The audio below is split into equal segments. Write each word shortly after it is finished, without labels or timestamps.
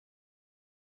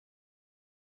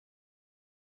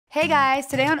Hey guys,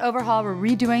 today on Overhaul, we're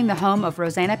redoing the home of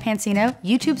Rosanna Pansino,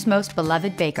 YouTube's most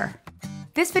beloved baker.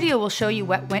 This video will show you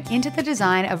what went into the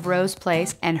design of Ro's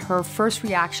place and her first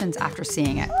reactions after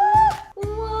seeing it.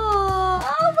 Whoa,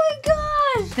 oh my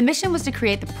gosh! The mission was to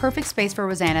create the perfect space for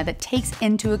Rosanna that takes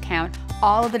into account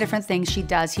all of the different things she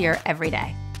does here every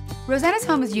day. Rosanna's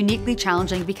home is uniquely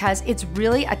challenging because it's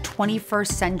really a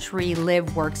 21st century live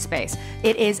workspace.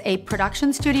 It is a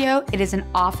production studio, it is an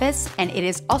office, and it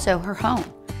is also her home.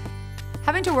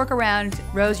 Having to work around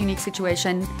Ro's unique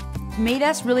situation made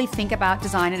us really think about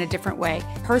design in a different way.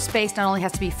 Her space not only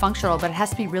has to be functional, but it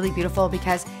has to be really beautiful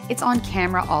because it's on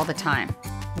camera all the time.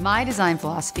 My design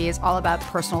philosophy is all about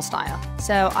personal style.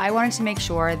 So I wanted to make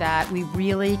sure that we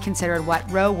really considered what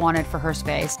Ro wanted for her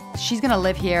space. She's gonna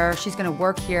live here, she's gonna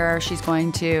work here, she's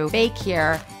going to bake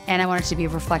here, and I wanted it to be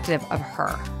reflective of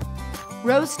her.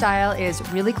 Ro's style is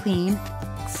really clean,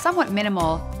 somewhat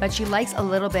minimal, but she likes a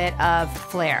little bit of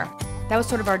flair. That was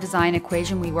sort of our design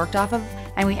equation we worked off of,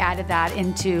 and we added that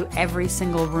into every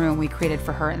single room we created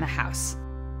for her in the house.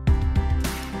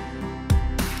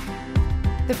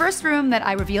 The first room that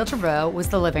I revealed to Ro was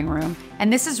the living room,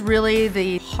 and this is really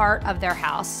the heart of their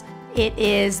house. It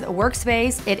is a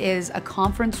workspace, it is a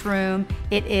conference room,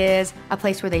 it is a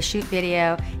place where they shoot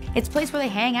video, it's a place where they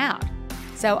hang out.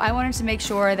 So I wanted to make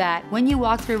sure that when you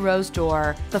walk through Ro's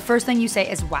door, the first thing you say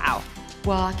is, wow.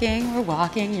 Walking, we're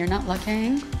walking, you're not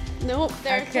looking. Nope,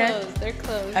 they're closed, they're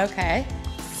closed. Okay,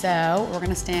 so we're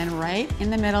gonna stand right in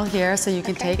the middle here so you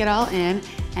can take it all in.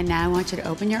 And now I want you to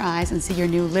open your eyes and see your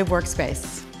new live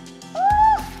workspace.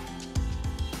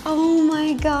 Oh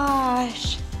my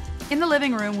gosh. In the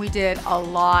living room, we did a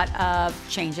lot of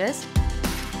changes.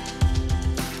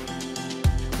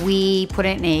 We put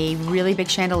in a really big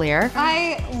chandelier.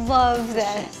 I love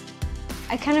this.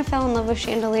 I kind of fell in love with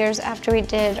chandeliers after we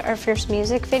did our first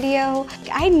music video.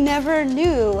 I never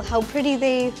knew how pretty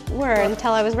they were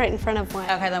until I was right in front of one.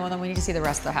 Okay, then we need to see the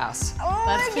rest of the house. Oh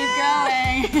Let's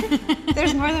keep going.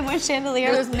 There's more than one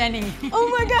chandelier. There's many.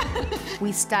 Oh my God.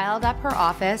 We styled up her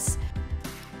office.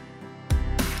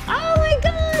 Oh my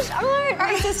gosh, art!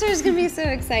 My sister's gonna be so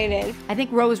excited. I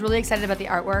think Ro was really excited about the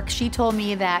artwork. She told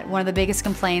me that one of the biggest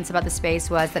complaints about the space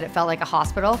was that it felt like a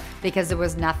hospital because there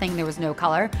was nothing, there was no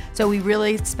color. So we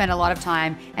really spent a lot of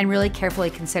time and really carefully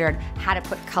considered how to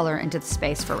put color into the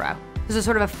space for Ro. There's a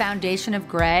sort of a foundation of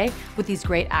gray with these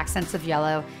great accents of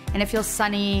yellow, and it feels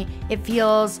sunny, it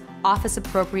feels office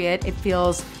appropriate, it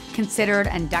feels considered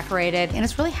and decorated, and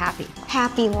it's really happy.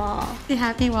 Happy wall. The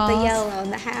happy walls. The yellow,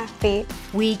 the happy.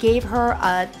 We gave her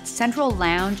a central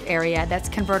lounge area that's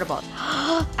convertible.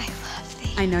 I love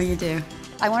these. I know you do.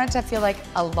 I want it to feel like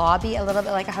a lobby, a little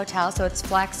bit like a hotel, so it's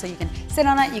flex, so you can sit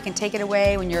on it, you can take it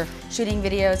away when you're shooting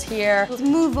videos here. It's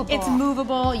movable. It's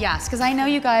movable, yes, because I know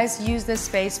you guys use this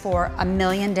space for a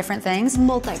million different things.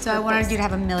 Multi-purpose. So I wanted you to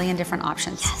have a million different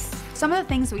options. Yes. Some of the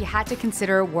things that we had to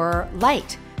consider were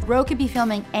light. Ro could be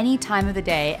filming any time of the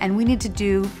day, and we need to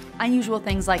do unusual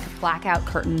things like blackout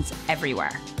curtains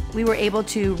everywhere. We were able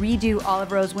to redo all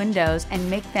of Ro's windows and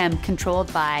make them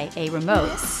controlled by a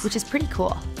remote, which is pretty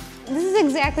cool. This is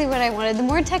exactly what I wanted. The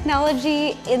more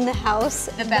technology in the house,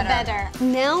 the better.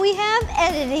 Now we have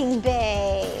editing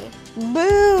bay.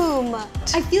 Boom!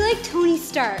 I feel like Tony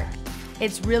Stark.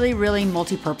 It's really, really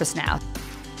multi-purpose now.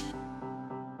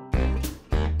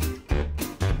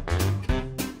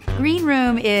 Green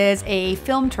room is a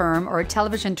film term or a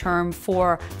television term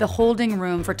for the holding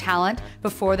room for talent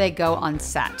before they go on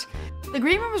set. The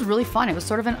green room was really fun. It was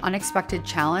sort of an unexpected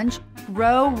challenge.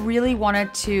 Ro really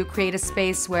wanted to create a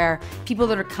space where people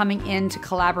that are coming in to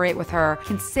collaborate with her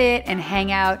can sit and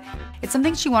hang out. It's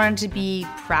something she wanted to be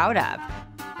proud of.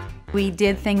 We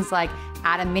did things like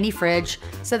add a mini fridge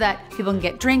so that people can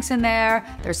get drinks in there,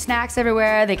 there's snacks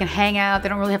everywhere, they can hang out, they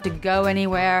don't really have to go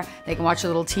anywhere, they can watch a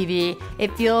little TV.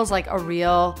 It feels like a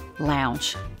real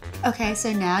lounge. Okay,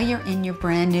 so now you're in your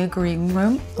brand new green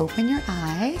room. Open your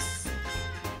eyes.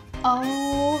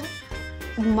 Oh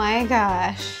my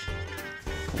gosh.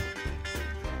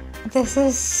 This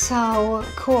is so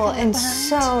cool and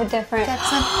so different.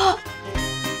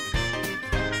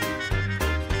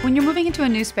 When you're moving into a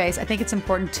new space, I think it's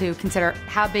important to consider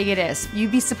how big it is.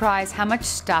 You'd be surprised how much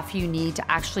stuff you need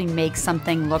to actually make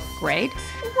something look great.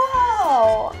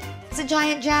 Whoa! It's a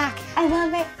giant jack. I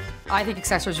love it. I think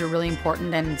accessories are really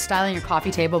important, and styling your coffee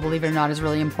table, believe it or not, is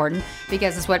really important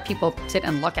because it's what people sit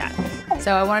and look at.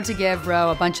 So I wanted to give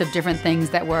Ro a bunch of different things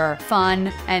that were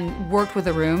fun and worked with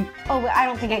the room. Oh, but I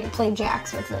don't think I could play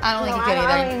jacks with it. I don't think you could either.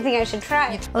 I don't even think I should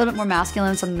try. A little bit more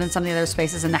masculine than some of the other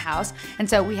spaces in the house. And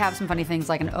so we have some funny things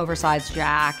like an oversized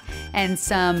jack and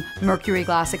some mercury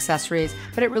glass accessories,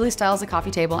 but it really styles the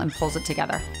coffee table and pulls it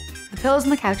together. The pillows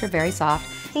on the couch are very soft.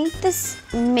 I think this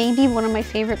may be one of my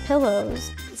favorite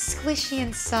pillows. It's squishy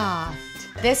and soft.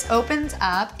 This opens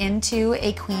up into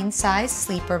a queen-size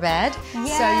sleeper bed.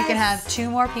 Yes. So you can have 2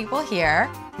 more people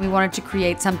here. We wanted to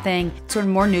create something sort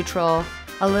of more neutral,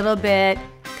 a little bit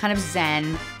kind of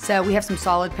zen. So we have some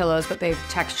solid pillows, but they have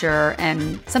texture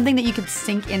and something that you could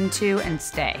sink into and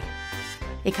stay.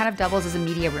 It kind of doubles as a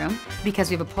media room. Because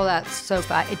we have a pull-out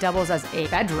sofa, it doubles as a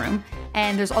bedroom.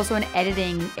 And there's also an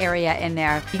editing area in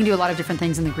there. You can do a lot of different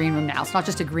things in the green room now. It's not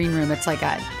just a green room, it's like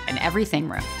an everything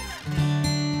room.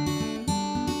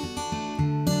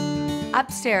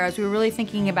 Upstairs, we were really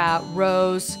thinking about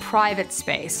Ro's private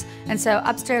space. And so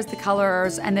upstairs, the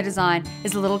colors and the design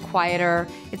is a little quieter.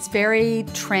 It's very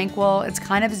tranquil. It's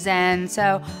kind of zen.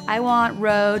 So I want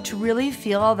Ro to really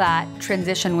feel that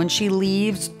transition when she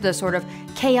leaves the sort of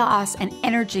chaos and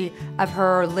energy of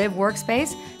her live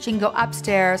workspace. She can go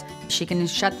upstairs. She can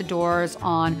shut the doors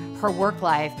on her work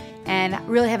life and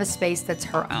really have a space that's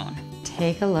her own.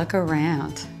 Take a look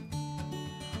around.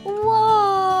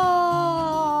 Whoa!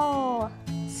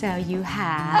 So you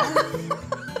have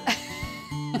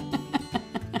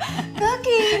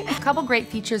Cookie! a couple great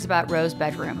features about Ro's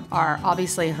bedroom are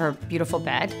obviously her beautiful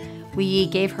bed. We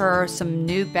gave her some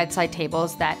new bedside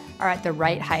tables that are at the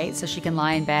right height so she can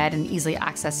lie in bed and easily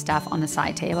access stuff on the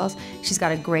side tables. She's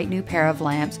got a great new pair of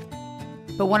lamps.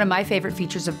 But one of my favorite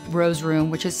features of Ro's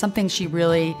room, which is something she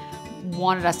really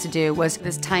wanted us to do, was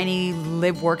this tiny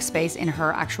live workspace in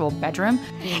her actual bedroom.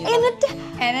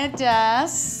 And a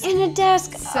desk. And a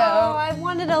desk. So- oh, I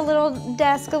wanted a little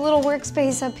desk, a little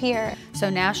workspace up here. So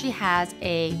now she has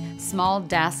a small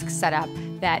desk set up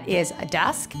that is a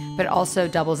desk, but also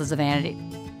doubles as a vanity.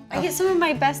 I get some of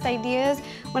my best ideas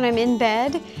when I'm in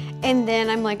bed, and then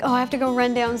I'm like, oh, I have to go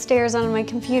run downstairs on my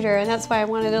computer, and that's why I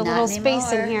wanted a little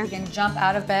space in here. You can jump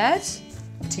out of bed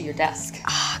to your desk.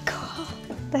 Ah, cool.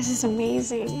 This is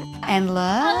amazing. And look.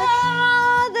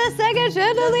 Ah, the second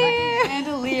chandelier.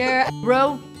 Chandelier.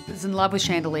 Ro is in love with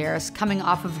chandeliers. Coming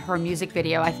off of her music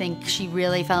video, I think she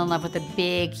really fell in love with the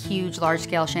big, huge,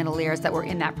 large-scale chandeliers that were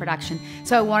in that production.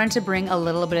 So I wanted to bring a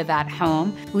little bit of that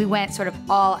home. We went sort of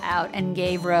all out and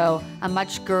gave Ro a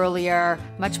much girlier,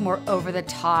 much more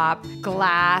over-the-top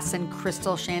glass and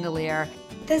crystal chandelier.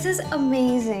 This is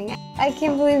amazing. I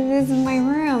can't believe this is my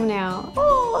room now.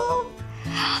 Oh.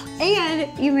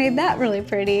 And you made that really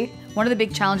pretty. One of the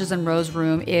big challenges in Ro's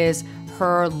room is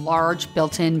her large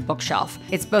built-in bookshelf.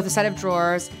 It's both a set of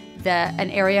drawers, an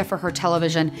area for her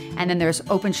television, and then there's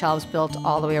open shelves built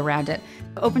all the way around it.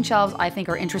 Open shelves, I think,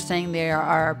 are interesting. They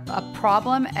are a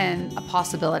problem and a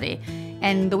possibility.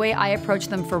 And the way I approach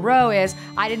them for Ro is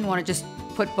I didn't want to just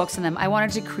put books in them. I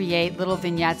wanted to create little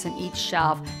vignettes in each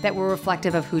shelf that were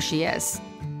reflective of who she is.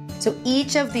 So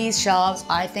each of these shelves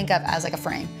I think of as like a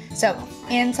frame. So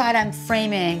inside I'm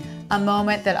framing a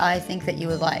moment that I think that you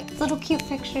would like. Little cute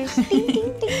pictures. Ding,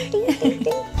 ding, ding, ding, ding,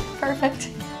 ding. Perfect.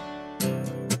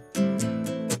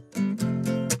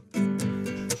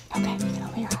 Okay, you can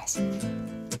open your eyes.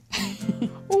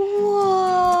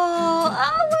 Whoa!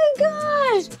 Oh my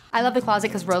gosh! I love the closet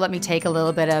because Ro let me take a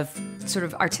little bit of sort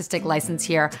of artistic license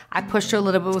here. I pushed her a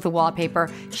little bit with the wallpaper.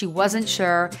 She wasn't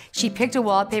sure. She picked a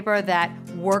wallpaper that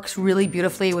works really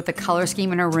beautifully with the color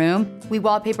scheme in her room. We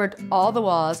wallpapered all the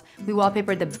walls. We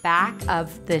wallpapered the back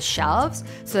of the shelves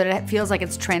so that it feels like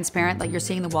it's transparent, like you're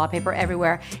seeing the wallpaper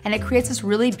everywhere. And it creates this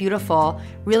really beautiful,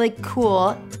 really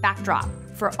cool backdrop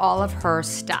for all of her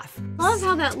stuff. I love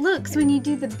how that looks when you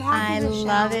do the back of the shelf.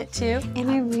 I love it too. And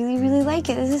I really, really like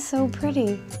it. This is so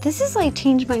pretty. This has like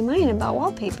changed my mind about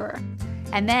wallpaper.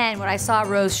 And then when I saw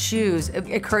Ro's shoes,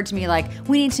 it occurred to me like,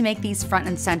 we need to make these front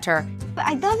and center. But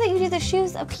I love that you do the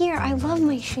shoes up here. I love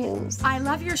my shoes. I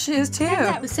love your shoes too.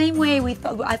 The same way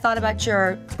I thought about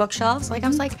your bookshelves. Like I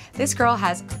was like, this girl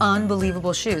has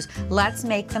unbelievable shoes. Let's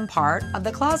make them part of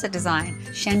the closet design.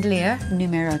 Chandelier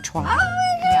numéro 3. Oh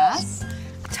my gosh. Yes.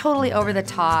 Totally over the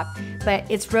top, but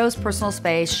it's Ro's personal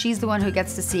space. She's the one who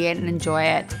gets to see it and enjoy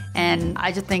it. And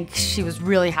I just think she was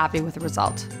really happy with the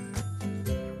result.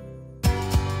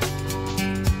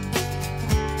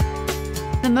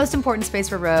 The most important space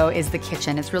for Ro is the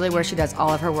kitchen. It's really where she does all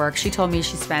of her work. She told me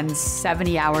she spends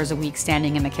 70 hours a week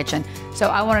standing in the kitchen. So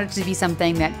I wanted it to be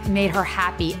something that made her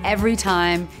happy every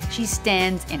time she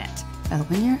stands in it.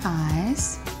 Open your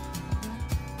eyes.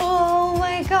 Oh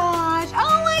my gosh.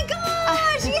 Oh my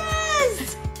gosh,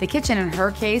 yes! The kitchen in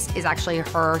her case is actually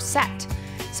her set.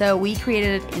 So we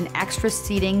created an extra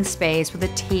seating space with a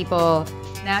table.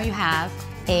 Now you have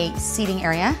a seating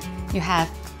area. You have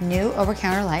new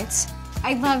over-counter lights.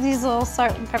 I love these little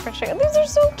salt and pepper shakers. These are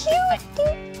so cute.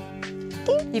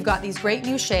 You've got these great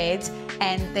new shades,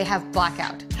 and they have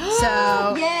blackout.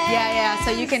 So yes.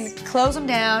 So you can close them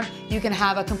down. You can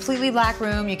have a completely black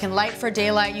room. You can light for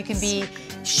daylight. You can be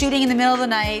shooting in the middle of the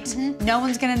night. No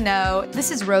one's gonna know. This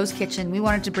is Ro's kitchen. We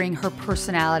wanted to bring her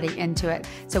personality into it.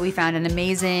 So we found an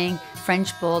amazing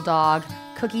French bulldog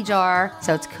cookie jar.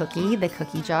 So it's Cookie, the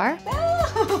cookie jar.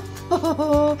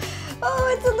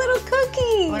 Oh, it's a little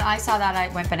cookie. When I saw that, I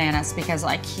went bananas because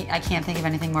I can't think of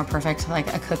anything more perfect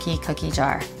like a cookie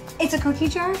jar. It's a cookie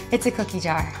jar? It's a cookie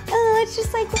jar. Oh, it's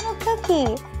just like a little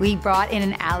cookie. We brought in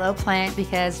an aloe plant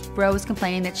because Ro was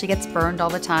complaining that she gets burned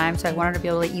all the time, so I wanted her to be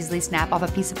able to easily snap off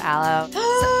a piece of aloe.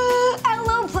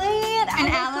 Aloe plant. An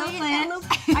aloe plant.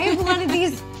 I have wanted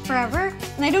these forever,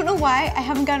 and I don't know why I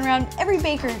haven't gotten around. Every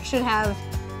baker should have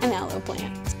an aloe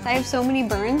plant. I have so many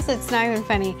burns, it's not even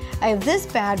funny. I have this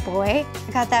bad boy.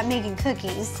 I got that making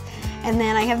cookies. And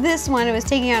then I have this one, it was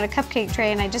taking out a cupcake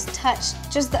tray, and I just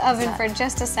touched just the oven for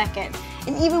just a second.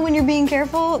 And even when you're being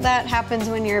careful, that happens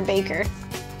when you're a baker.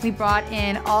 We brought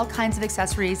in all kinds of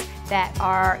accessories that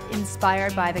are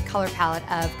inspired by the color palette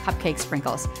of cupcake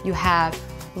sprinkles. You have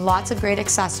lots of great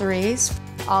accessories,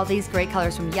 all these great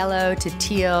colors from yellow to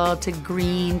teal to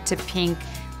green to pink,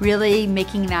 really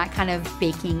making that kind of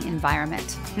baking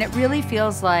environment. And it really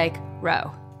feels like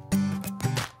Ro.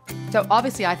 So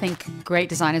obviously I think great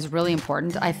design is really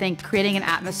important. I think creating an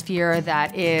atmosphere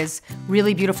that is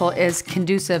really beautiful is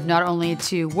conducive not only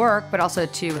to work, but also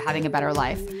to having a better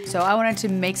life. So I wanted to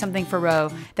make something for Ro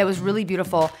that was really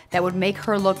beautiful, that would make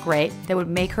her look great, that would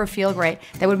make her feel great,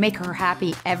 that would make her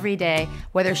happy every day,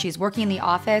 whether she's working in the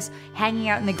office, hanging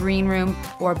out in the green room,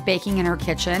 or baking in her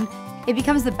kitchen. It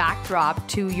becomes the backdrop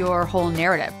to your whole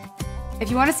narrative. If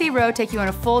you want to see Ro take you on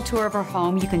a full tour of her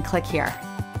home, you can click here.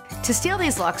 To steal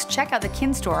these looks, check out the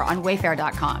Kin store on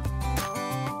Wayfair.com.